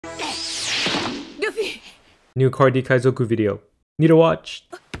New Cardi Kaizoku video. Need to watch.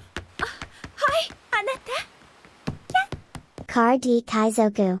 Cardi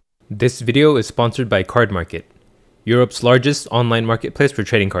Kaizoku. This video is sponsored by Card Market, Europe's largest online marketplace for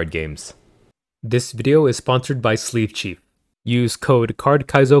trading card games. This video is sponsored by Sleeve Chief. Use code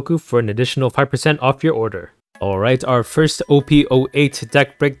CARDKaizoku for an additional 5% off your order. Alright, our first OP08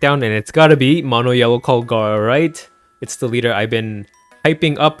 deck breakdown, and it's gotta be Mono Yellow KALGARA, right? It's the leader I've been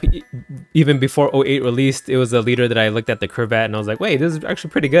hyping up even before 08 released. It was a leader that I looked at the curve at and I was like, wait, this is actually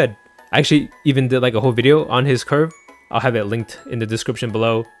pretty good. I actually even did like a whole video on his curve. I'll have it linked in the description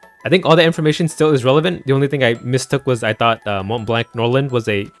below. I think all the information still is relevant. The only thing I mistook was I thought Mont Blanc Norland was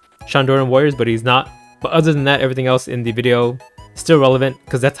a Shandoran Warriors, but he's not. But other than that, everything else in the video still relevant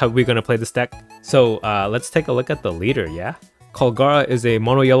because that's how we're gonna play this deck. So let's take a look at the leader, yeah? KALGARA is a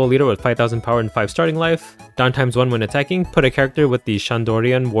mono yellow leader with 5000 power and 5 starting life. Dawn times 1 when attacking. Put a character with the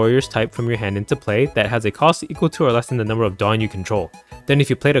Shandorian Warriors type from your hand into play that has a cost equal to or less than the number of Dawn you control. Then if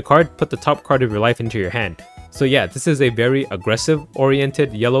you played a card, put the top card of your life into your hand. So yeah, this is a very aggressive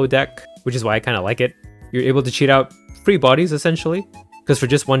oriented yellow deck, which is why I kind of like it. You're able to cheat out free bodies essentially, because for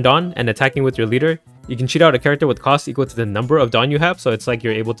just 1 Dawn and attacking with your leader, you can cheat out a character with cost equal to the number of Dawn you have. So it's like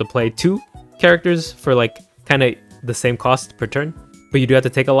you're able to play 2 characters for like kind of the same cost per turn, but you do have to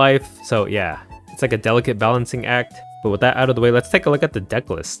take a life. So yeah, it's like a delicate balancing act. But with that out of the way, let's take a look at the deck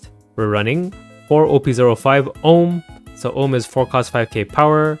list. We're running 4 OP05 Ohm. So Ohm is 4 cost 5k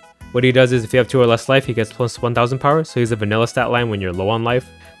power. What he does is if you have 2 or less life, he gets plus 1000 power. So he's a vanilla stat line when you're low on life,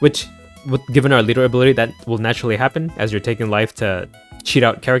 which given our leader ability, that will naturally happen as you're taking life to cheat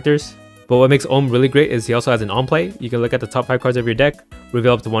out characters. But what makes Ohm really great is he also has an on play. You can look at the top 5 cards of your deck,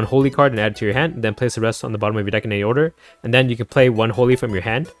 reveal up to 1 holy card and add it to your hand, and then place the rest on the bottom of your deck in any order. And then you can play 1 holy from your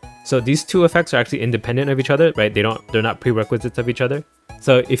hand. So these 2 effects are actually independent of each other, right? They're not prerequisites of each other.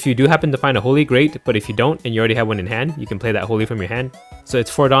 So if you do happen to find a holy, great, but if you don't and you already have one in hand, you can play that holy from your hand. So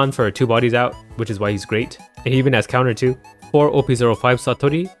it's 4 Dawn for 2 bodies out, which is why he's great. And he even has counter too. 4 OP05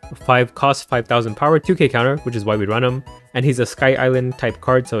 Satori, 5 cost 5000 power, 2k counter, which is why we run him. And he's a Sky Island type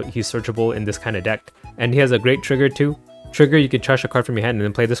card, so he's searchable in this kind of deck. And he has a great trigger too. Trigger, you can trash a card from your hand and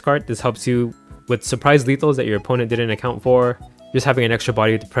then play this card. This helps you with surprise lethals that your opponent didn't account for. Just having an extra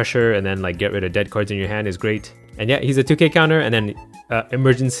body to pressure and then like get rid of dead cards in your hand is great. And yeah, he's a 2k counter and then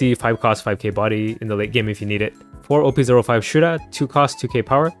emergency 5 cost 5k body in the late game if you need it. 4 OP05 Shura, 2 cost 2k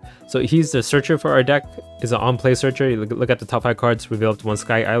power. So he's the searcher for our deck, is an on play searcher. You look at the top 5 cards, reveal up to 1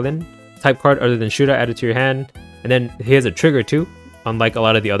 Sky Island type card other than Shura added to your hand. And then he has a trigger too, unlike a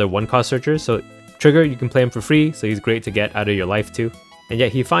lot of the other 1 cost searchers. So trigger, you can play him for free, so he's great to get out of your life too. And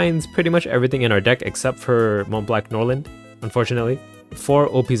yet he finds pretty much everything in our deck except for Mont Blanc Norland, unfortunately. 4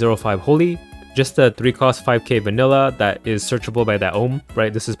 OP05 Holy, just a 3 cost 5k vanilla that is searchable by that Ohm,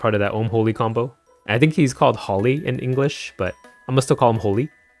 right? This is part of that Ohm Holy combo. I think he's called Holly in English, but I'm gonna still call him Holy.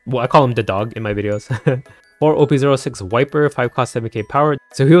 Well, I call him the dog in my videos. 4 OP06 Wiper, 5 cost 7k power.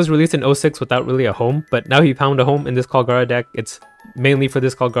 So he was released in 06 without really a home, but now he found a home in this KALGARA deck. It's mainly for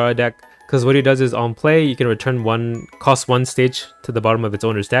this KALGARA deck, because what he does is on play, you can return 1 cost 1 stage to the bottom of its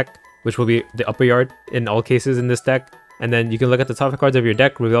owner's deck, which will be the upper yard in all cases in this deck. And then you can look at the top 5 cards of your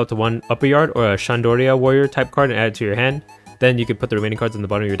deck, reveal to 1 upper yard or a Shandoria Warrior type card and add it to your hand. Then you can put the remaining cards on the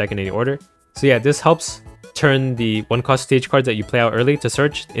bottom of your deck in any order. So yeah, this helps turn the 1 cost stage cards that you play out early to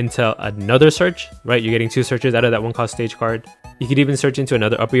search into another search, right? You're getting 2 searches out of that 1 cost stage card. You could even search into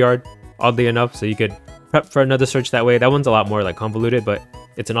another upper yard, oddly enough, so you could prep for another search that way. That one's a lot more like convoluted, but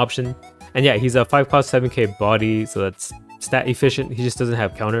it's an option. And yeah, he's a 5 cost 7k body, so that's stat efficient. He just doesn't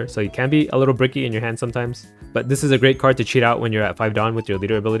have counter, so he can be a little bricky in your hand sometimes. But this is a great card to cheat out when you're at 5 Dawn with your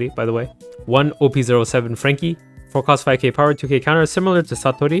leader ability, by the way. 1 OP07 Frankie, 4 cost 5k power, 2k counter, similar to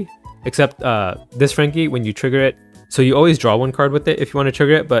Satori, except this Frankie, when you trigger it, so you always draw 1 card with it if you want to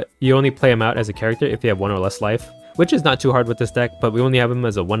trigger it, but you only play him out as a character if you have 1 or less life, which is not too hard with this deck, but we only have him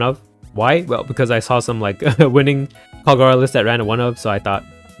as a 1 of. Why? Well, because I saw some like winning KALGARA list that ran a 1 of, so I thought,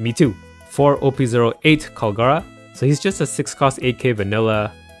 me too. 4 OP08 KALGARA, so he's just a 6 cost 8k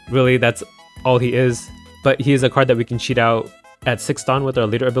vanilla. Really, that's all he is. But he is a card that we can cheat out at 6 Dawn with our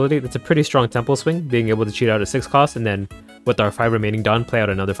leader ability. That's a pretty strong tempo swing, being able to cheat out at 6 cost and then with our 5 remaining Dawn play out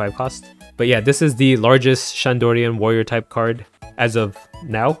another 5 cost. But yeah, this is the largest Shandorian warrior type card as of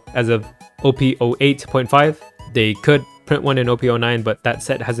now, as of OP08.5. They could print one in OP09, but that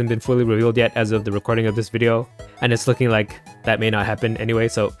set hasn't been fully revealed yet as of the recording of this video, and it's looking like that may not happen anyway,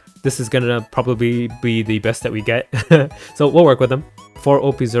 so this is gonna probably be the best that we get. So we'll work with them. 4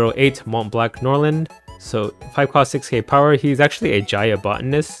 OP08 Mont Blanc Norland, so 5 cost 6k power. He's actually a Jaya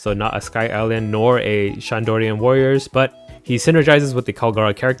botanist, so not a Sky Island nor a Shandorian Warriors, but he synergizes with the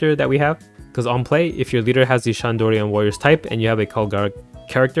KALGARA character that we have. because on play, if your leader has the Shandorian Warriors type and you have a KALGARA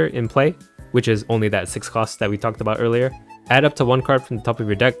character in play, which is only that 6 cost that we talked about earlier, add up to 1 card from the top of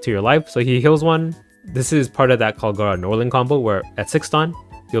your deck to your life, so he heals 1. This is part of that KALGARA Norland combo where at 6 Dawn,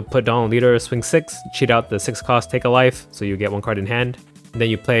 you'll put down a leader, swing 6, cheat out the 6 cost, take a life, so you get 1 card in hand. And then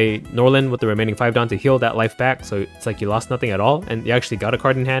you play Norland with the remaining 5 Dawn to heal that life back, so it's like you lost nothing at all, and you actually got a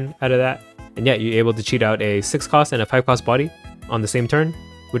card in hand out of that. And yeah, you're able to cheat out a 6 cost and a 5 cost body on the same turn,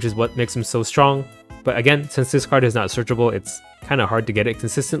 which is what makes him so strong. But again, since this card is not searchable, it's kind of hard to get it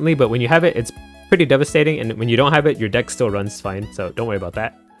consistently, but when you have it, it's pretty devastating, and when you don't have it, your deck still runs fine, so don't worry about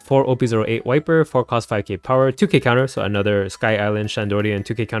that. 4 OP08 Wiper, 4 cost 5k power, 2k counter, so another Sky Island, Shandorian,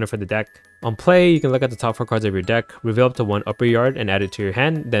 2k counter for the deck. On play, you can look at the top 4 cards of your deck, reveal up to 1 upper yard and add it to your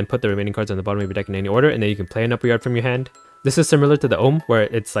hand, then put the remaining cards on the bottom of your deck in any order, and then you can play an upper yard from your hand. This is similar to the Ohm, where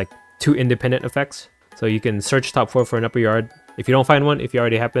it's like 2 independent effects, so you can search top 4 for an upper yard. If you don't find one, if you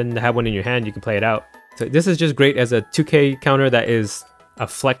already happen to have one in your hand, you can play it out. So this is just great as a 2k counter that is a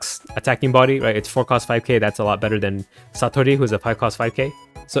flex attacking body, right? It's 4 cost 5k, that's a lot better than Satori, who's a 5 cost 5k.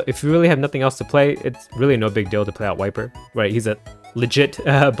 So if you really have nothing else to play, it's really no big deal to play out Wiper, right? He's a legit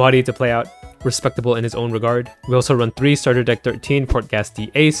body to play out, respectable in his own regard. We also run 3 starter deck 13, Portgas D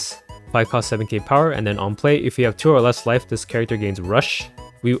Ace, 5 cost 7k power, and then on play, if you have 2 or less life, this character gains Rush.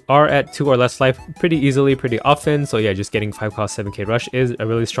 We are at 2 or less life pretty easily, pretty often, so yeah, just getting 5 cost 7k Rush is a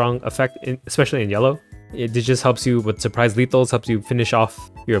really strong effect, especially in yellow. It just helps you with surprise lethals, helps you finish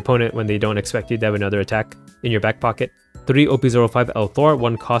off your opponent when they don't expect you to have another attack in your back pocket. 3 OP05 El Thor,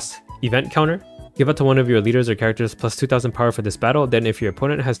 1 cost event counter. Give it to one of your leaders or characters plus 2000 power for this battle, then if your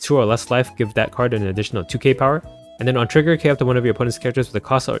opponent has 2 or less life, give that card an additional 2k power. And then on trigger, KO up to one of your opponent's characters with a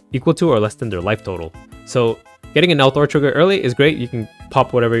cost equal to or less than their life total. So getting an El Thor trigger early is great, you can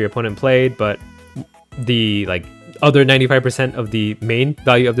pop whatever your opponent played, but the other 95% of the main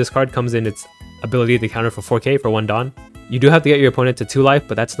value of this card comes in its ability to counter for 4k for 1 Dawn. You do have to get your opponent to 2 life,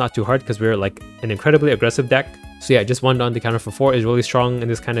 but that's not too hard because we're like an incredibly aggressive deck. So yeah, just 1 Dawn to counter for 4 is really strong in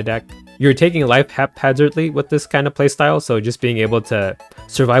this kind of deck. You're taking life haphazardly with this kind of playstyle, so just being able to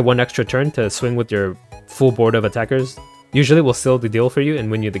survive 1 extra turn to swing with your full board of attackers usually will seal the deal for you and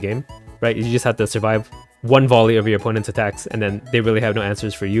win you the game, right? You just have to survive 1 volley of your opponent's attacks, and then they really have no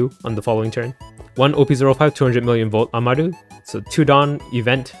answers for you on the following turn. 1 OP05 200 million volt Amaru, so 2 Dawn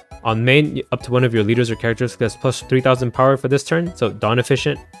event. On main, up to one of your leaders or characters gets plus 3000 power for this turn, so Dawn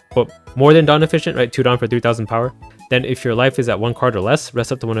efficient, but more than Dawn efficient, right? 2 Dawn for 3000 power. Then if your life is at 1 card or less,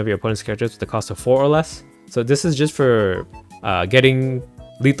 rest up to one of your opponent's characters with the cost of 4 or less. So this is just for getting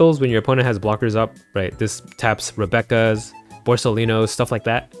lethals when your opponent has blockers up, right? This taps Rebecca's, Borsellino, stuff like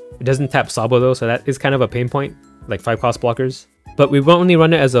that. It doesn't tap Sabo though, so that is kind of a pain point, like 5 cost blockers. But we won't only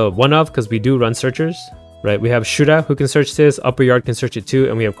run it as a one-of because we do run searchers. Right, we have Shura who can search this, upper yard can search it too,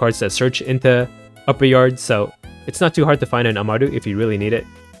 and we have cards that search into upper yard, so it's not too hard to find an Amaru if you really need it.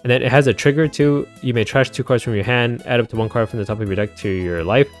 And then it has a trigger too. You may trash 2 cards from your hand, add up to 1 card from the top of your deck to your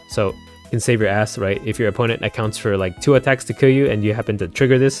life, so you can save your ass, right? If your opponent accounts for like 2 attacks to kill you and you happen to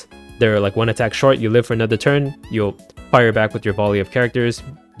trigger this, they're like 1 attack short, you live for another turn, you'll fire back with your volley of characters,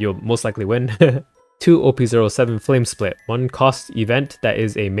 you'll most likely win. 2 OP07 Flame Split, 1 cost event that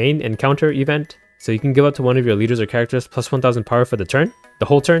is a main and counter event. So you can give up to one of your leaders or characters plus 1000 power for the turn, the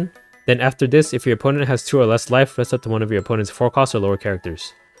whole turn. Then after this, if your opponent has 2 or less life, rest up to one of your opponent's 4 cost or lower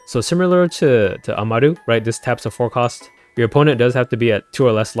characters. So similar to Amaru, right? This taps a 4 cost. Your opponent does have to be at 2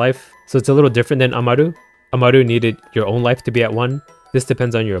 or less life, so it's a little different than Amaru. Amaru needed your own life to be at 1. This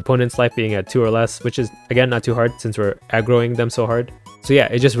depends on your opponent's life being at 2 or less, which is again not too hard since we're aggroing them so hard. So yeah,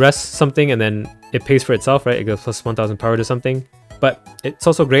 it just rests something and then it pays for itself, right? It goes plus 1000 power to something. But it's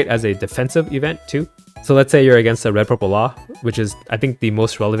also great as a defensive event too. So let's say you're against a Red Purple Law, which is I think the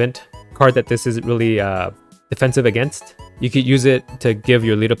most relevant card that this is really defensive against. You could use it to give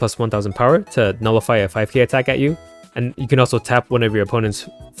your leader plus 1000 power to nullify a 5k attack at you. And you can also tap one of your opponent's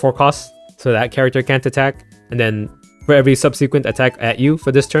 4 costs so that character can't attack. And then for every subsequent attack at you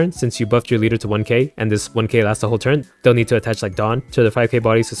for this turn, since you buffed your leader to 1k and this 1k lasts the whole turn, they'll need to attach like Dawn to the 5k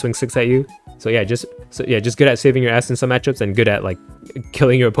bodies to swing 6 at you. So yeah, just good at saving your ass in some matchups and good at like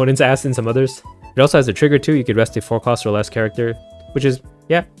killing your opponent's ass in some others. It also has a trigger too. You could rest a 4 cost or less character, which is,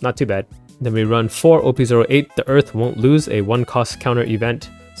 yeah, not too bad. Then we run 4 OP08, the Earth Won't Lose, a 1 cost counter event.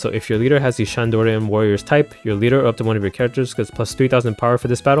 So if your leader has the Shandorian Warriors type, your leader or up to one of your characters gets plus 3000 power for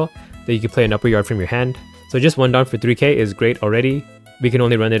this battle, then you can play an upper yard from your hand. So just 1 Dawn for 3k is great already. We can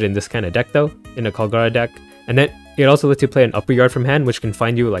only run it in this kind of deck though, in a KALGARA deck. And then it also lets you play an upper yard from hand, which can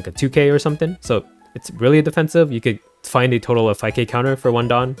find you like a 2k or something. So it's really defensive. You could find a total of 5k counter for 1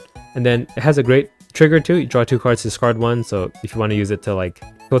 Dawn. And then it has a great Trigger 2, you draw 2 cards, discard 1, so if you want to use it to like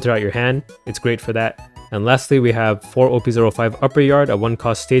filter out your hand, it's great for that. And lastly, we have 4 OP05 Upper Yard, a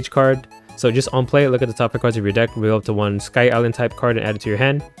 1-cost stage card. So just on play, look at the top 5 cards of your deck, reveal up to 1 Sky Island type card and add it to your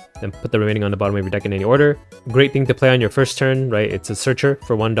hand. Then put the remaining on the bottom of your deck in any order. Great thing to play on your first turn, right? It's a searcher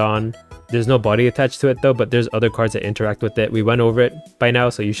for 1 Dawn. There's no body attached to it though, but there's other cards that interact with it. We went over it by now,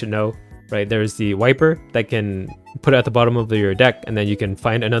 so you should know, right? There's the Wiper that can put it at the bottom of your deck, and then you can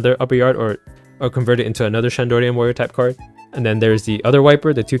find another Upper Yard or convert it into another Shandorian Warrior type card. And then there's the other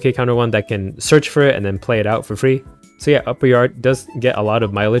Wiper, the 2k counter one that can search for it and then play it out for free. So yeah, Upper Yard does get a lot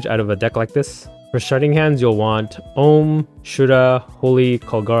of mileage out of a deck like this. For starting hands, you'll want Om, Shura, Holy,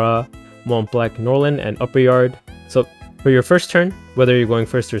 KALGARA, Mont Blanc, Norland, and Upper Yard. So for your first turn, whether you're going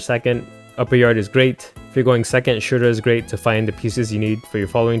first or second, Upper Yard is great. If you're going second, Shura is great to find the pieces you need for your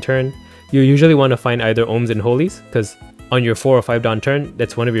following turn. You usually want to find either Ohms and Holies, because on your 4 or 5 Dawn turn,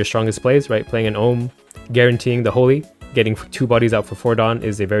 that's one of your strongest plays, right? Playing an Ohm, guaranteeing the Holy. Getting 2 bodies out for 4 Dawn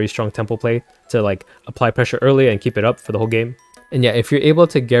is a very strong tempo play to like apply pressure early and keep it up for the whole game. And yeah, if you're able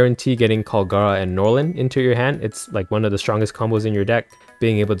to guarantee getting KALGARA and Norland into your hand, it's like one of the strongest combos in your deck.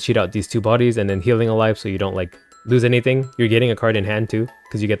 Being able to cheat out these 2 bodies and then healing a life so you don't like lose anything. You're getting a card in hand too,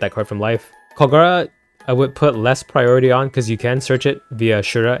 because you get that card from life. KALGARA, I would put less priority on because you can search it via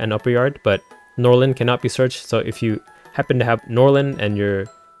Shura and Upper Yard, but Norland cannot be searched. So if you happen to have Norland and you're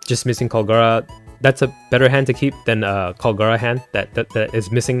just missing KALGARA, that's a better hand to keep than a KALGARA hand that is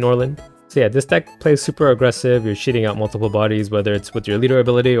missing Norland. So yeah, this deck plays super aggressive. You're cheating out multiple bodies, whether it's with your leader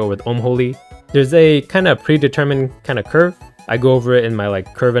ability or with Om Holy. There's a kind of predetermined kind of curve. I go over it in my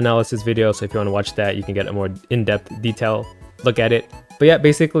like curve analysis video, so if you want to watch that, you can get a more in-depth detail look at it. But yeah,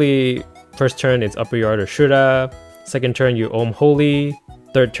 basically, first turn it's Upper Yard or Shura. Second turn you Om Holy.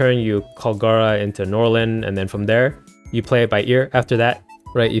 Third turn you KALGARA into Norland, and then from there, you play it by ear after that.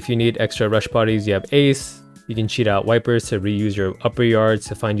 Right, if you need extra rush bodies, you have Ace. You can cheat out Wipers to reuse your Upper Yards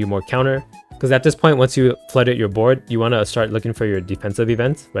to find you more counter. Because at this point, once you flooded your board, you want to start looking for your defensive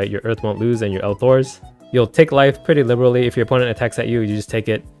events, right? Your Earth Won't Lose and your Elthors. You'll take life pretty liberally. If your opponent attacks at you, you just take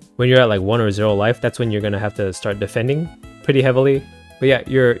it. When you're at like 1 or 0 life, that's when you're going to have to start defending pretty heavily. But yeah,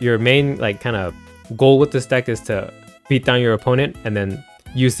 your main like kind of goal with this deck is to beat down your opponent and then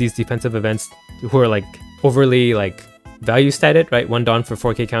use these defensive events who are like overly like value statted, right? 1 Dawn for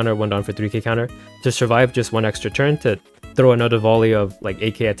 4k counter, 1 Dawn for 3k counter to survive just 1 extra turn to throw another volley of like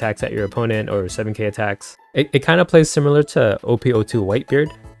 8k attacks at your opponent or 7k attacks. It kind of plays similar to OP02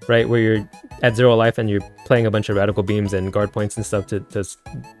 Whitebeard, right? Where you're at 0 life and you're playing a bunch of radical beams and guard points and stuff to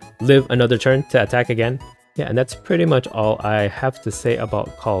live another turn to attack again. Yeah, and that's pretty much all I have to say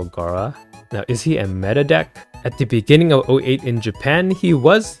about KALGARA. Now, is he a meta deck? At the beginning of 08 in Japan, he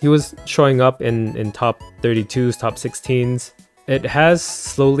was showing up in top 32s, top 16s. It has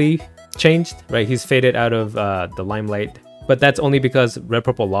slowly changed, right? He's faded out of the limelight, but that's only because Red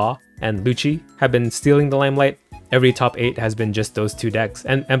Purple Law and Lucci have been stealing the limelight. Every top 8 has been just those 2 decks,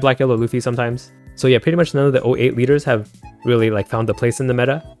 and Black Yellow Luffy sometimes. So yeah, pretty much none of the 08 leaders have really like found a place in the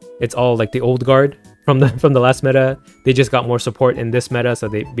meta. It's all like the old guard from the last meta. They just got more support in this meta, so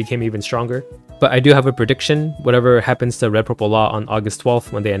they became even stronger. But I do have a prediction, whatever happens to Red Purple Law on August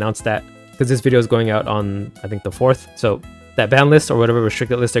 12th when they announce that, because this video is going out on, I think, the 4th. So that ban list or whatever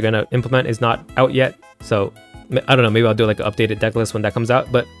restricted list they're going to implement is not out yet. So I don't know, maybe I'll do like an updated deck list when that comes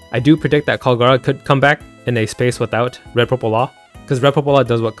out. But I do predict that KALGARA could come back in a space without Red Purple Law, because Red Purple Law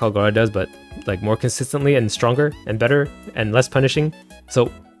does what KALGARA does, but like more consistently and stronger and better and less punishing.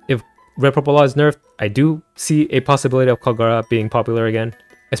 So if Red Purple Law is nerfed, I do see a possibility of KALGARA being popular again,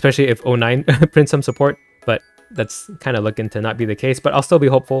 especially if 09 prints some support, but that's kind of looking to not be the case. But I'll still be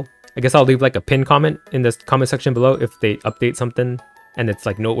hopeful. I guess I'll leave like a pin comment in this comment section below if they update something and it's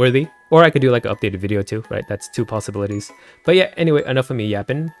like noteworthy, or I could do like an updated video too, right? That's 2 possibilities. But yeah, anyway, enough of me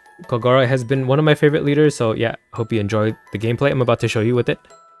yapping. KALGARA has been one of my favorite leaders, so yeah, hope you enjoyed the gameplay I'm about to show you with it.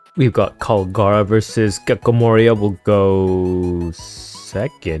 We've got KALGARA versus Gecko Moria. We'll go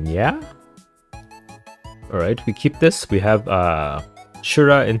second, yeah? Alright, we keep this. We have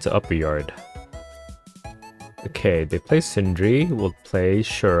Shura into Upper Yard. Okay, they play Sindri. We'll play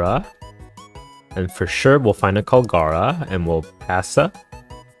Shura. And for sure, we'll find a KALGARA and we'll pass up.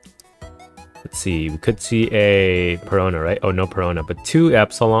 Let's see, we could see a Perona, right? Oh, no Perona, but 2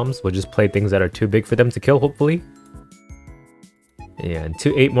 Absaloms. We'll just play things that are too big for them to kill, hopefully. Yeah, and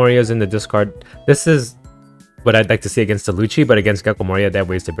 2 8 Morias in the discard. This is what I'd like to see against the Lucci, but against Gecko Moria, they have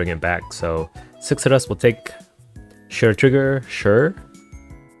ways to bring it back. So 6 of us will take Sure Trigger, sure.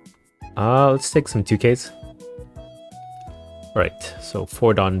 Let's take some 2Ks. Alright, so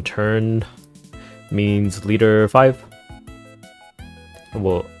 4 Dawn turn means leader 5. And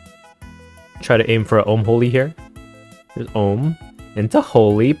we'll Try to aim for a Ohm Holy here. There's Ohm. Into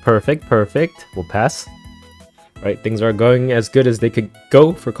Holy. Perfect, perfect. We'll pass. Right, things are going as good as they could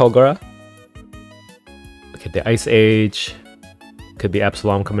go for KALGARA. Okay, the Ice Age. Could be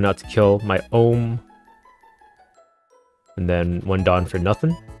Absalom coming out to kill my Ohm. And then 1 Dawn for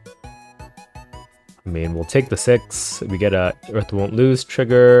nothing. I mean, we'll take the 6. We get a Earth Won't Lose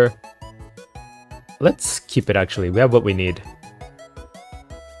trigger. Let's keep it actually. We have what we need.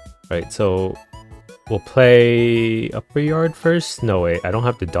 Right, so we'll play Upper Yard first. No, wait, I don't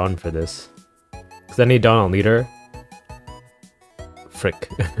have to Dawn for this. Because I need Dawn on leader. Frick.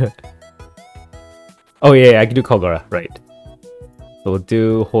 Oh yeah, I can do KALGARA, right. So we'll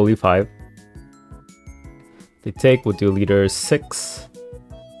do Holy 5. They take, we'll do leader 6.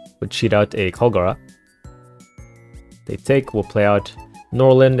 We'll cheat out a KALGARA. They take, we'll play out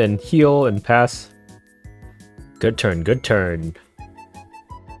Norland and heal and pass. Good turn, good turn.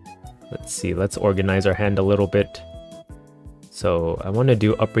 Let's see, let's organize our hand a little bit. So I want to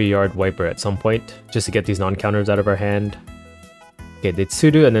do Upper Yard Wiper at some point, just to get these non-counters out of our hand. Okay,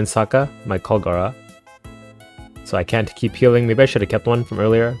 Detsudu and then Saka, my KALGARA. So I can't keep healing. Maybe I should have kept one from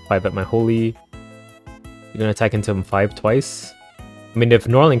earlier. 5 at my Holy. You're gonna attack into him 5 twice. I mean, if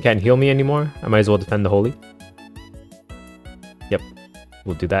Norland can't heal me anymore, I might as well defend the Holy. Yep,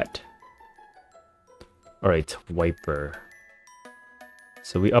 we'll do that. Alright, Wiper.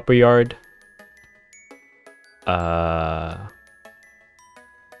 So we Upper Yard. Probably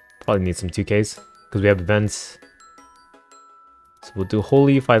need some 2Ks, because we have events. So we'll do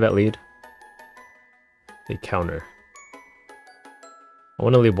Holy 5 at lead. They counter. I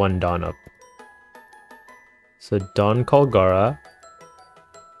want to leave 1 Dawn up. So Dawn KALGARA.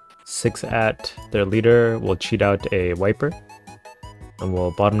 6 at their leader. We'll cheat out a Wiper. And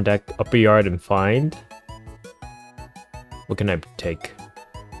we'll bottom deck Upper Yard and find. What can I take?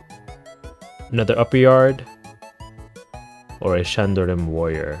 Another Upper Yard. Or a Shandorim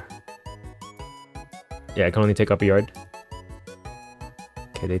Warrior. Yeah, I can only take Upper Yard.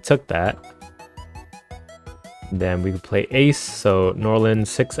 Okay, they took that. Then we could play Ace, so Norland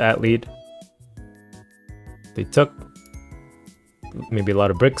 6 at lead. They took maybe a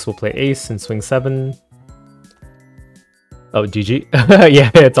lot of bricks. We'll play Ace and swing 7. Oh, GG. Yeah,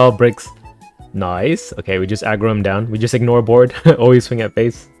 it's all bricks. Nice. Okay, we just aggro him down. We just ignore board. Always swing at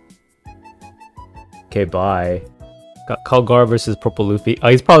face. Okay, bye. Got KALGARA versus Purple Luffy. Oh,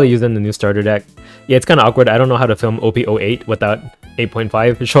 he's probably using the new starter deck. Yeah, it's kind of awkward. I don't know how to film OP08 without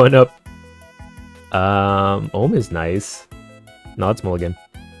 8.5 showing up. Ohm is nice. No, it's mulligan.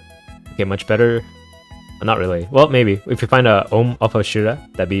 Okay, much better. Not really. Well, maybe. If you find a Ohm off of Shura,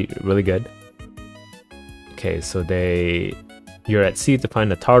 that'd be really good. Okay, so you're at C to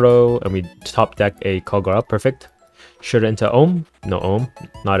find a Taro, and we top deck a KALGARA. Perfect. Shura into Ohm. No Ohm.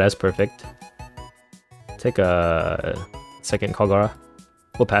 Not as perfect. Take a second KALGARA.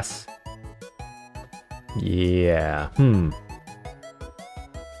 We'll pass. Yeah.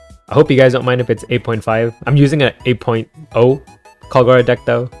 I hope you guys don't mind if it's 8.5. I'm using an 8.0 KALGARA deck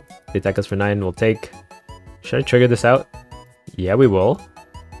though. They attack us for 9. We'll take. Should I trigger this out? Yeah, we will.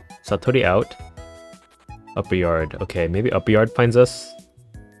 Satori out. Upper Yard. Okay, maybe Upper Yard finds us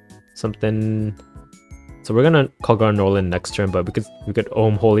something. So we're gonna KALGARA Norland next turn, but we could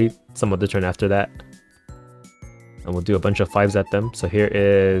Ohm Holy some other turn after that. And we'll do a bunch of 5s at them. So here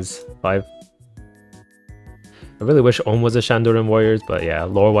is 5. I really wish Ohm was a Shandorin Warriors, but yeah,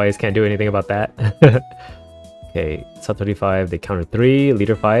 lore-wise can't do anything about that. Okay, Satori 5, they counter 3,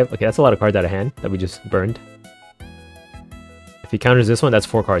 leader 5. Okay, that's a lot of cards out of hand that we just burned. If he counters this one, that's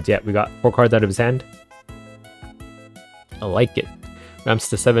 4 cards. Yeah, we got 4 cards out of his hand. I like it. Ramps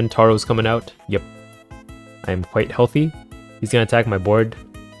to 7, Taro's coming out. Yep. I am quite healthy. He's gonna attack my board.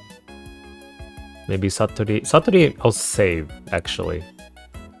 Maybe Satori. Satori, I'll save, actually.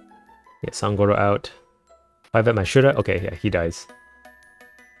 Yeah, Sangoro out. 5 at my Shura. Okay, yeah, he dies.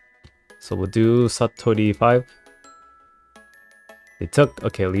 So we'll do Satori 5. They took.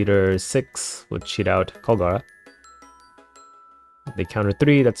 Okay, leader 6. We'll cheat out KALGARA. They counter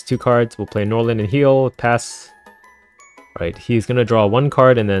 3. That's 2 cards. We'll play Norland and heal. Pass. Alright, he's gonna draw 1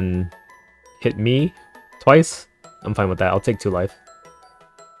 card and then hit me twice. I'm fine with that. I'll take 2 life.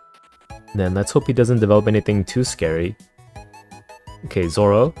 Then let's hope he doesn't develop anything too scary. Okay,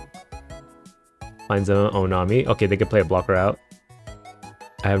 Zoro. Finds an Onami. Okay, they could play a blocker out.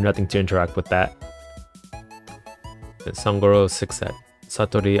 I have nothing to interact with that. Sangoro 6 at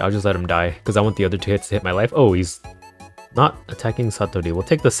Satori. I'll just let him die because I want the other 2 hits to hit my life. Oh, he's not attacking Satori. We'll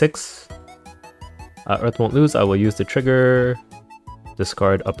take the 6. Earth Won't Lose. I will use the trigger.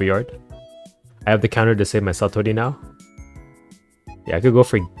 Discard Upper Yard. I have the counter to save my Satori now. Yeah, I could go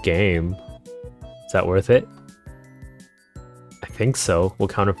for game. Is that worth it? I think so. We'll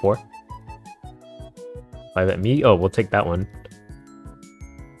counter 4. 5 at me? Oh, we'll take that one.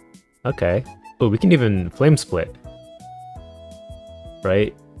 Okay. Oh, we can even flame split.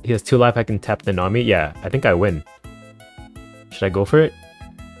 Right? He has 2 life, I can tap the Nami. Yeah, I think I win. Should I go for it?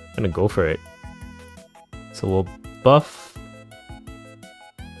 I'm gonna go for it. So we'll buff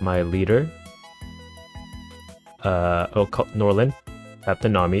my leader. Norlin. Tap the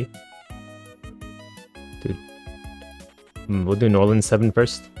Nami. Dude. We'll do Norlin 7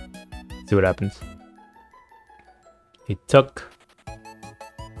 first. See what happens. He took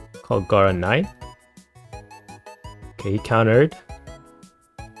KALGARA 9. Okay, he countered.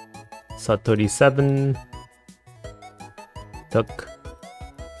 Satori 7. Took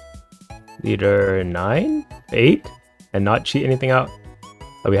leader 9? 8? And not cheat anything out.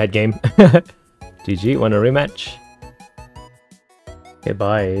 Oh, we had game. GG, won a rematch. Okay,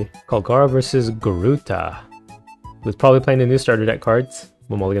 bye. KALGARA versus Garuta. Who's probably playing the new starter deck cards.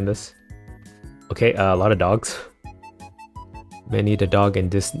 We'll mulligan this. Okay, a lot of dogs. May need a dog in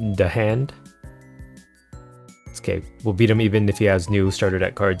the hand. Okay, we'll beat him even if he has new starter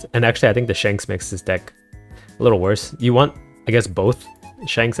deck cards. And actually, I think the Shanks makes this deck a little worse. You want, I guess, both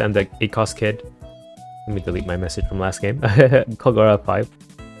Shanks and the 8-cost kid. Let me delete my message from last game. KALGARA 5.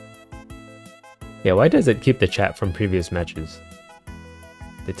 Yeah, why does it keep the chat from previous matches?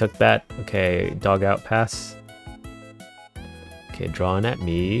 They took that. Okay, dog out, pass. Okay, drawing at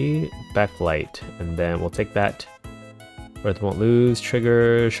me. Backlight. And then we'll take that. Earth won't lose.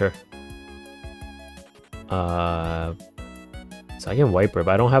 Trigger. Sure. So I can Wiper,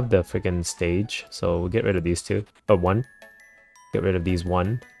 but I don't have the freaking stage. So we'll get rid of these 2. Oh, 1. Get rid of these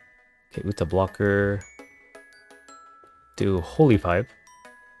 1. Okay, Uta blocker. Do Holy 5.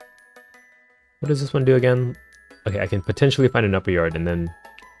 What does this one do again? Okay, I can potentially find an upper yard and then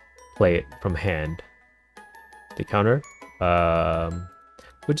play it from hand. The counter.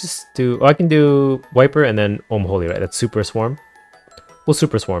 We'll just do... Oh, I can do Wiper and then Holy, right? That's Super Swarm. We'll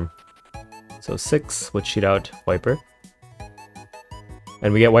Super Swarm. So 6, we'll cheat out Wiper.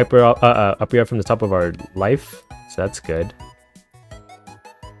 And we get Wiper upper yard from the top of our life. So that's good.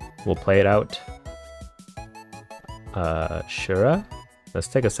 We'll play it out. Shura. Let's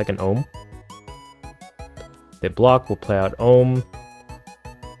take a second Ohm. They block, we'll play out Ohm.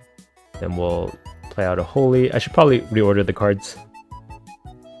 Then we'll play out a Holy. I should probably reorder the cards.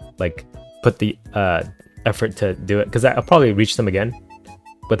 Like, put the effort to do it. Because I'll probably reach them again.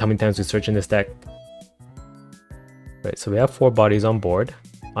 With how many times we search in this deck. Right, so we have 4 bodies on board.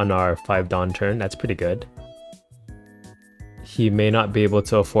 On our 5 Dawn turn. That's pretty good. He may not be able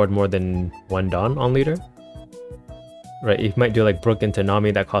to afford more than 1 Dawn on leader. Right, he might do like Brook into Nami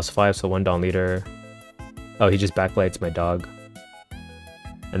that costs 5, so 1 Dawn leader. Oh, he just backlights my dog.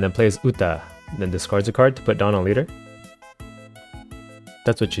 And then plays Uta. Then discards a card to put Dawn on leader.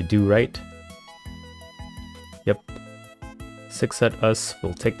 That's what you do, right? Yep. 6 at us,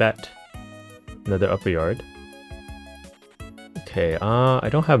 we'll take that. Another upper yard. Okay, I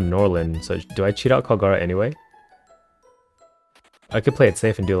don't have Norlin, so do I cheat out KALGARA anyway? I could play it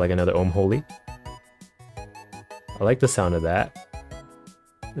safe and do like another Holy. I like the sound of that.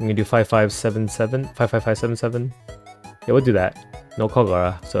 I'm gonna do 5577, 55577. Yeah, we'll do that. No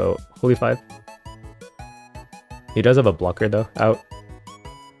KALGARA, so Holy 5. He does have a blocker though, out.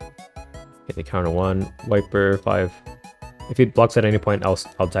 Okay, they counter 1, Wiper 5. If he blocks at any point, I'll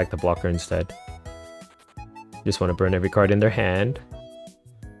attack the blocker instead. Just want to burn every card in their hand.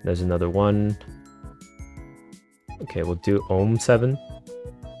 There's another 1. Okay, we'll do Ohm 7.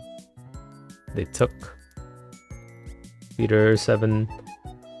 They took leader 7.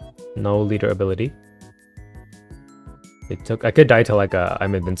 No leader ability. They took... I could die to like a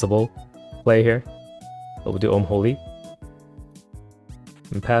I'm invincible play here. But we'll do Holy.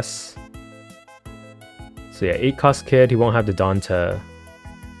 And pass. So yeah, 8-cost kid. He won't have the Dawn to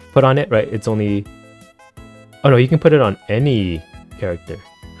put on it, right? It's only... Oh no, you can put it on any character.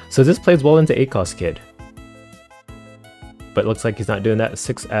 So this plays well into 8-cost kid. But looks like he's not doing that.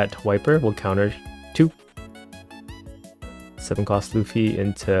 6 at Wiper will counter 2. 7-cost Luffy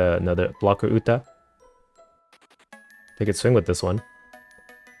into another blocker Uta. They could swing with this one.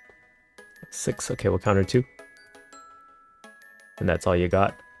 6, okay, we'll counter 2. And that's all you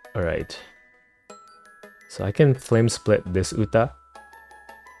got. Alright. So I can flame split this Uta.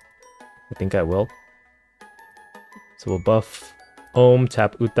 I think I will. So we'll buff Ohm,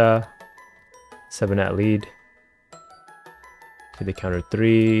 tap Uta. 7 at lead. Okay, they counter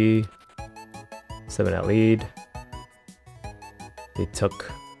 3. 7 at lead. They took...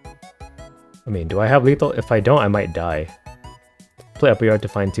 I mean, do I have lethal? If I don't, I might die. Play upper yard to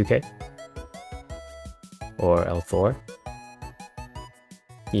find 2k. Or L4.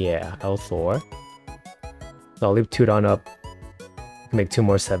 Yeah, L4. So I'll leave 2 Don up. Make 2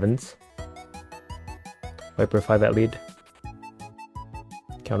 more 7s. Viper 5 at lead.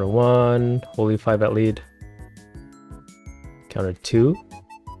 Counter 1. Holy 5 at lead. Counter 2.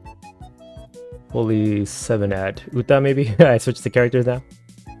 Holy 7 at Uta maybe? I switched the characters now.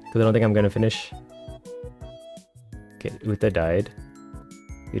 Because I don't think I'm gonna finish. Okay, Uta died.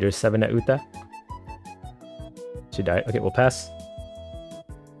 Leader 7 at Uta. She died. Okay, we'll pass.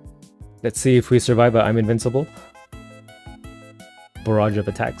 Let's see if we survive a I'm Invincible. Barrage of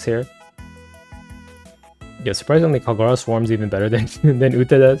attacks here. Yeah, surprisingly, KALGARA swarms even better than, than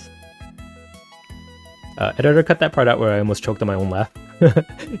Uta does. Editor, cut that part out where I almost choked on my own laugh.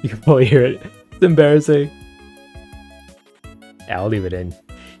 You can probably hear it. It's embarrassing. Yeah, I'll leave it in.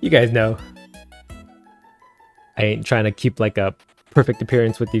 You guys know. I ain't trying to keep like a perfect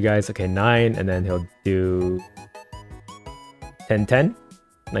appearance with you guys. Okay, 9, and then he'll do 10-10.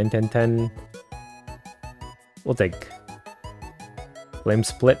 9-10-10. We'll take Flame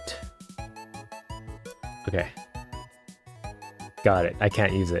Split. Okay. Got it. I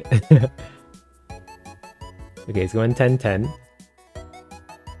can't use it. Okay, he's going 10-10.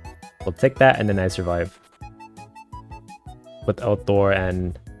 We'll take that, and then I survive. Without Thor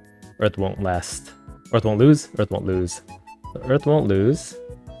and Earth won't last. Earth won't lose? Earth won't lose. So Earth won't lose.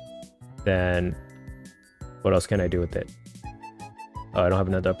 Then what else can I do with it? Oh, I don't have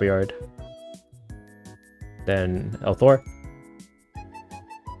another upper yard. Then Thor.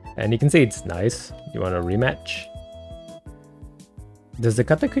 And he concedes. Nice. You want a rematch? Does the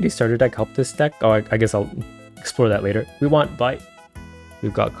Katakuri starter deck help this deck? Oh, I guess I'll explore that later. We want bite.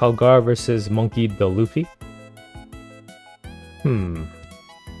 We've got KALGARA versus Monkey the Luffy. I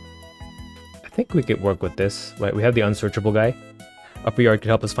think we could work with this. Right, we have the unsearchable guy. Upper yard could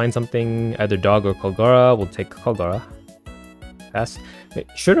help us find something, either Dog or KALGARA. We'll take KALGARA. Pass. Wait,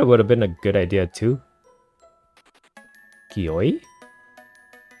 Shura would have been a good idea too. Gyoi?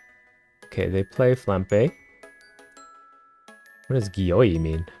 Okay, they play Flampe. What does Gyoi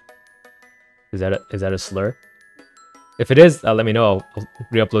mean? Is that a slur? If it is, let me know. I'll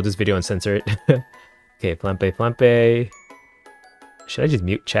re-upload this video and censor it. Okay, Flampe. Should I just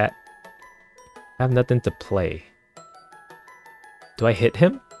mute chat? I have nothing to play. Do I hit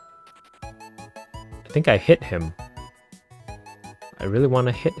him? I think I hit him. I really want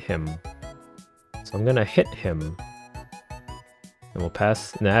to hit him. So I'm gonna hit him. And we'll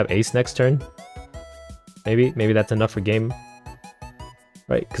pass. And I have ace next turn. Maybe that's enough for game.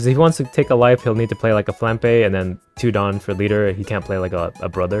 Right, because if he wants to take a life, he'll need to play like a Flampe and then 2 Don for leader. He can't play like a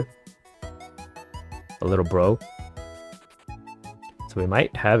brother. A little bro. So we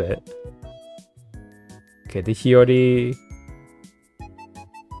might have it. Okay, the Hiyori.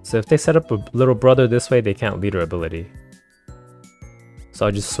 So if they set up a little brother this way, they can't leader ability. So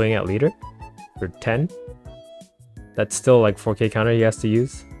I'll just swing at leader for 10. That's still like 4k counter he has to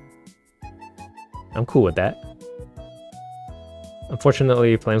use. I'm cool with that.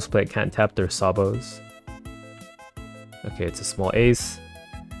 Unfortunately, Flame Split can't tap their Sabos. Okay, it's a small ace.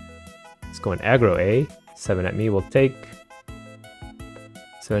 Let's go an aggro A. 7 at me will take.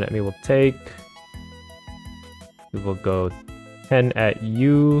 7 at me will take. We will go 10 at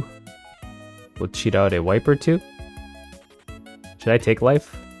you. We'll cheat out a Wiper too. Should I take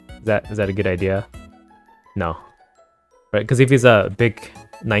life? Is that a good idea? No. Right, because if he's a big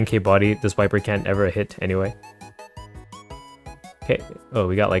 9k body, this Wiper can't ever hit anyway. Okay, oh,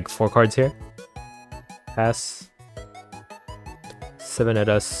 we got like 4 cards here. Pass. 7 at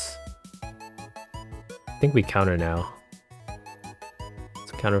us. I think we counter now.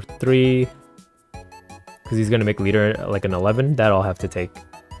 So counter 3. Because he's going to make leader like an 11. That I'll have to take.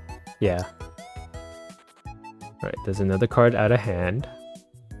 Yeah. Alright, there's another card out of hand.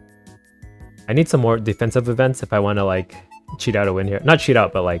 I need some more defensive events if I want to like cheat out a win here. Not cheat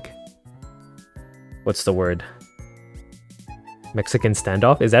out, but like... What's the word? Mexican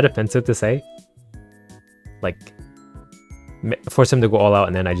standoff? Is that offensive to say? Like, force him to go all out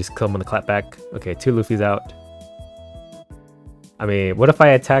and then I just kill him on the clapback. Okay, 2 Luffy's out. I mean, what if I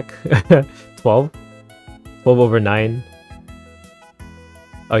attack 12? 12 over 9?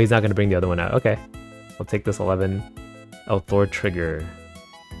 Oh, he's not going to bring the other one out. Okay. I'll take this 11. Thor trigger.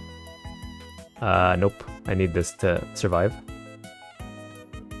 Nope. I need this to survive.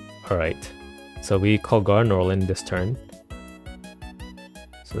 Alright. So we KALGARA Norlin this turn.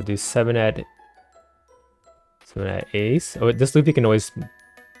 So we'll do 7 at ace. Oh, this Luffy can always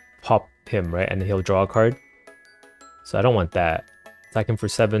pop him, right? And he'll draw a card. So I don't want that. Attack him for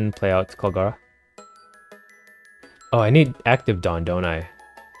 7, play out KALGARA. Oh, I need active Dawn, don't I?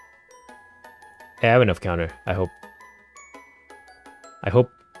 I have enough counter, I hope. I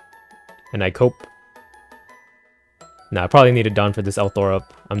hope. And I cope. Nah, I probably need a Dawn for this Althor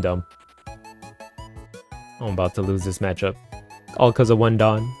up. I'm dumb. I'm about to lose this matchup. All because of one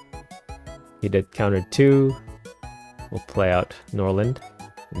Dawn. He did counter 2. We'll play out Norland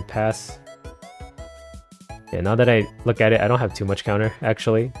and pass. Yeah, now that I look at it, I don't have too much counter,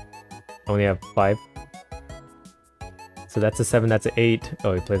 actually. I only have 5. So that's a 7, that's an 8.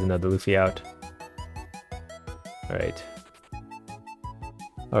 Oh, he plays another Luffy out. Alright.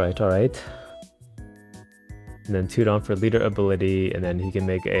 Alright. And then 2 Dawn for leader ability, and then he can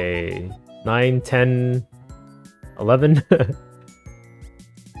make a 9, 10, 11.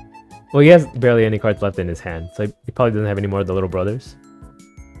 Well, he has barely any cards left in his hand, so he probably doesn't have any more of the little brothers.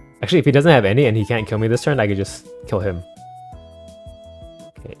 Actually, if he doesn't have any and he can't kill me this turn, I could just kill him.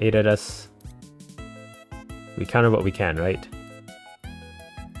 Okay, 8 at us. We counter what we can, right?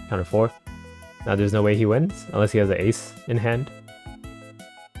 Counter 4. Now there's no way he wins, unless he has an ace in hand.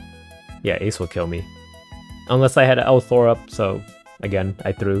 Yeah, ace will kill me. Unless I had an Althor up, so again,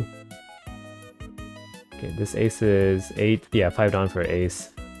 I threw. Okay, this ace is 8. Yeah, 5 Dawn for ace.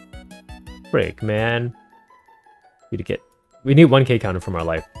 Break, man. We need 1k counter from our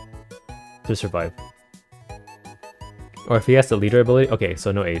life to survive. Or if he has the leader ability, okay,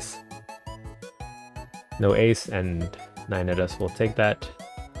 so no ace. No ace and 9 at us, we'll take that.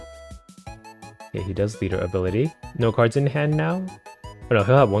 Okay, he does leader ability. No cards in hand now? Oh no,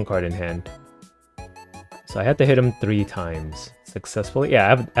 he'll have 1 card in hand. So I had to hit him 3 times successfully.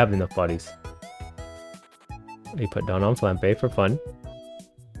 Yeah, I have enough bodies. He put down on Flampe for fun.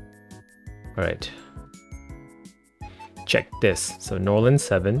 Alright. Check this. So Norland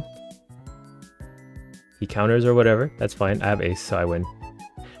 7. He counters or whatever. That's fine. I have ace, so I win.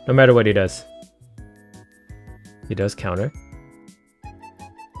 No matter what he does. He does counter.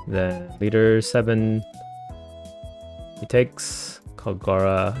 Then leader 7. He takes.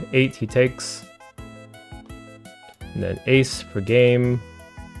 KALGARA 8. He takes. And then ace per game.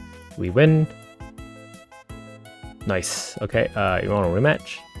 We win. Nice. Okay, you want a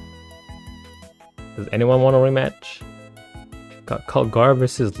rematch? Does anyone want a rematch? Got KALGARA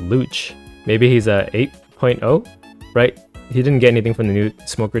versus Luch. Maybe he's a 8.0, right? He didn't get anything from the new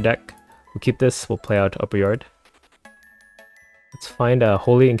Smoker deck. We'll keep this. We'll play out Upper Yard. Let's find a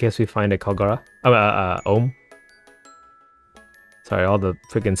Holy in case we find a KALGARA. Ohm. Sorry, all the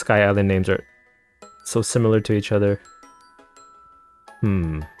freaking Sky Island names are so similar to each other.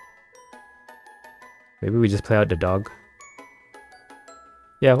 Maybe we just play out the dog.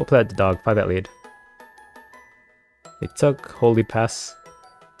 Yeah, we'll play out the dog. 5 at lead. They took Holy Pass.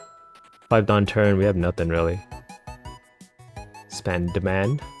 5 Dawn turn. We have nothing really. Span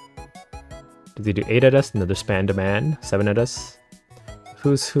Demand. Did he do 8 at us? Another Span Demand. 7 at us.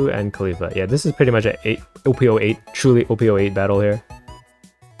 Who's Who and Khalifa. Yeah, this is pretty much a OP08, truly OP08 battle here.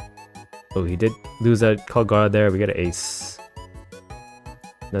 Oh, he did lose a KALGARA there. We got an ace.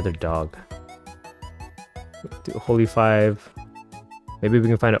 Another dog. Do Holy 5. Maybe we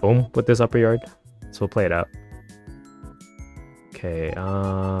can find an Ohm with this Upper Yard. So we'll play it out. Okay,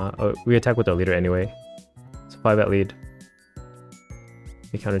 oh, we attack with our leader anyway. So 5 at lead.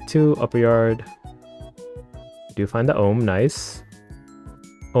 We counter 2, Upper Yard. We do find the Ohm, nice.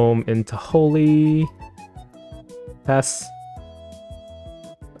 Ohm into Holy. Pass.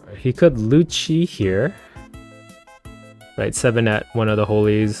 He could Lucci here. Right, 7 at one of the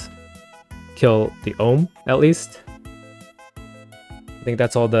Holies. Kill the Ohm, at least. I think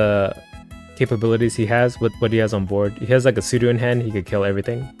that's all the capabilities he has with what he has on board. He has like a pseudo in hand, he could kill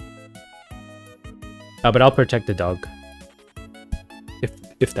everything. But I'll protect the dog.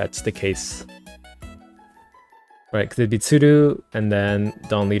 If that's the case. Right, because it'd be Tsudu, and then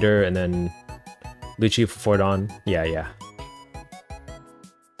Dawn Leader, and then Lucci for 4 Dawn. Yeah.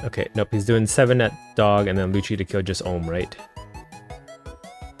 Okay, nope, he's doing 7 at dog, and then Lucci to kill just Ohm, right?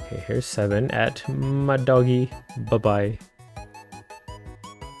 Okay, here's 7 at my doggy. Bye-bye.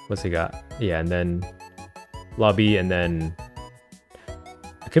 What's he got? Yeah, and then Lobby, and then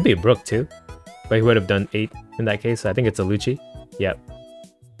it could be a Brook too, but he would have done 8 in that case. So I think it's a Lucci. Yep.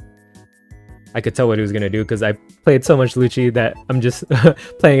 I could tell what he was gonna do because I played so much Lucci that I'm just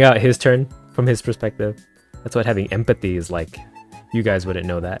playing out his turn from his perspective. That's what having empathy is like. You guys wouldn't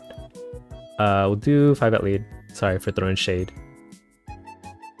know that. We'll do 5 at lead. Sorry for throwing shade.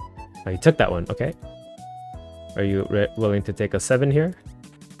 Oh, you took that one. Okay. Are you willing to take a 7 here?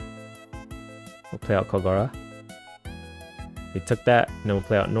 We'll play out KALGARA. He took that, and then we'll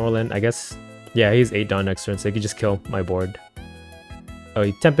play out Norland. I guess, yeah, he's 8 Dawn next turn, so he could just kill my board. Oh,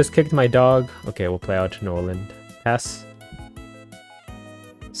 he Tempest kicked my dog. Okay, we'll play out Norland. Pass.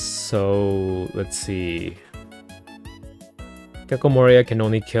 So let's see. Gecko Moria can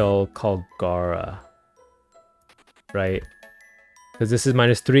only kill KALGARA, right? Because this is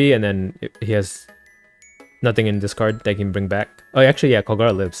 -3, and then he has nothing in discard that he can bring back. Oh, actually, yeah,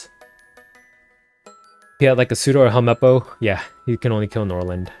 KALGARA lives. If he had like a Pseudo or Helmeppo, yeah, he can only kill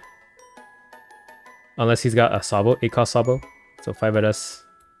Norland. Unless he's got a Sabo, 8-cost Sabo. So 5 at us,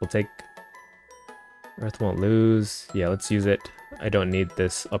 we'll take. Earth won't lose. Yeah, let's use it. I don't need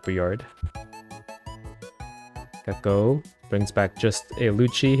this upper yard. Gecko brings back just a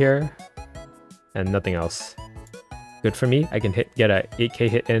Lucci here. And nothing else. Good for me. I can get a 8k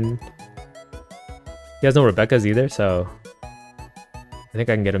hit in. He has no Rebecca's either, so I think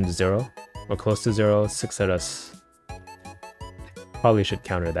I can get him to 0. Or close to 0. 6 at us. Probably should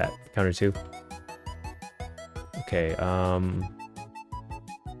counter that. Counter 2. Okay,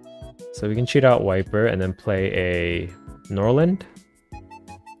 so we can cheat out Wiper and then play a Norland.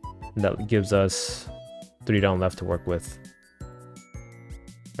 That gives us 3 down left to work with.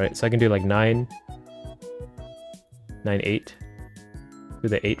 Right, so I can do like 9, 9, 8. Do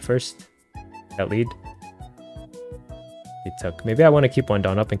the 8 first. That lead. He took. Maybe I want to keep 1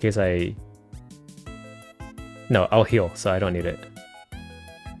 down up in case I... No, I'll heal, so I don't need it.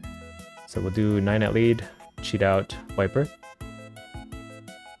 So we'll do 9 at lead. Cheat out Wiper.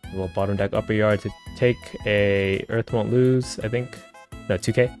 We'll bottom deck upper yard to take a Earth won't lose, I think. No,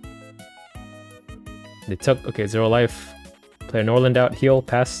 2k. They took, okay, 0 life. Play a Norland out, heal,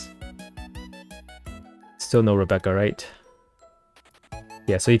 pass. Still no Rebecca, right?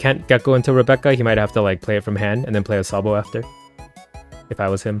 Yeah, so you can't Gecko into Rebecca. He might have to like play it from hand and then play a Sabo after. If I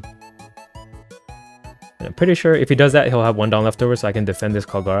was him. And I'm pretty sure if he does that, he'll have 1 down left over, so I can defend this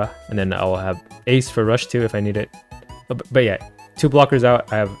KALGARA. And then I'll have Ace for Rush too if I need it. But yeah, 2 blockers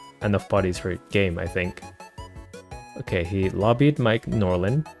out, I have enough bodies for game, I think. Okay, he lobbied Mike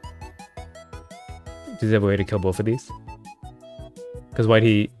Norland. Does he have a way to kill both of these? Because why'd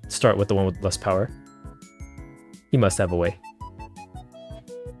he start with the one with less power? He must have a way.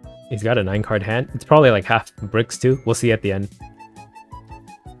 He's got a 9-card hand. It's probably like half bricks too. We'll see at the end.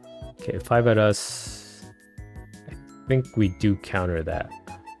 Okay, 5 at us. I think we do counter that,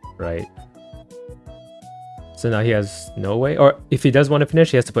 right? So now he has no way. Or if he does want to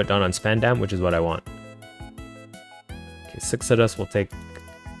finish, he has to put down on Spandam, which is what I want. Okay, 6 at us. We'll take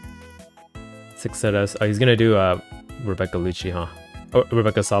 6 at us. Oh, he's gonna do Rebecca Lucci, huh? Oh,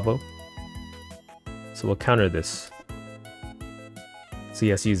 Rebecca Sabo. So we'll counter this. So he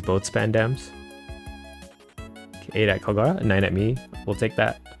has to use both Spandams. Okay, 8 at KALGARA, 9 at me. We'll take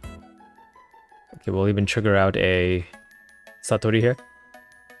that. Okay, we'll even trigger out a Satori here.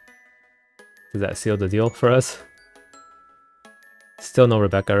 Does that seal the deal for us? Still no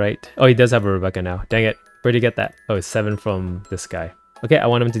Rebecca, right? Oh, he does have a Rebecca now. Dang it. Where'd he get that? Oh, it's 7 from this guy. Okay, I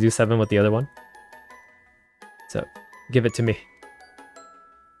want him to do 7 with the other one. So, give it to me.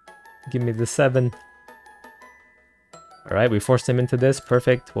 Give me the 7. Alright, we forced him into this.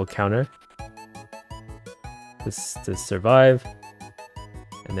 Perfect. We'll counter. This to survive.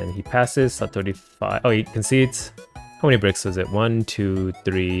 And then he passes. Satori 5. Oh, he concedes. How many bricks was it? 1, 2,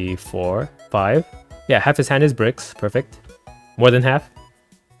 3, 4, 5. Yeah, half his hand is bricks. Perfect. More than half.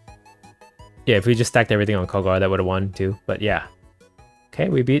 Yeah, if we just stacked everything on KALGARA, that would have won too. But yeah. Okay,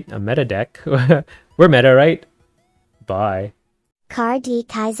 we beat a meta deck. We're meta, right? Bye. Card D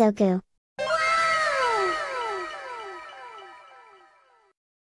Kaizoku.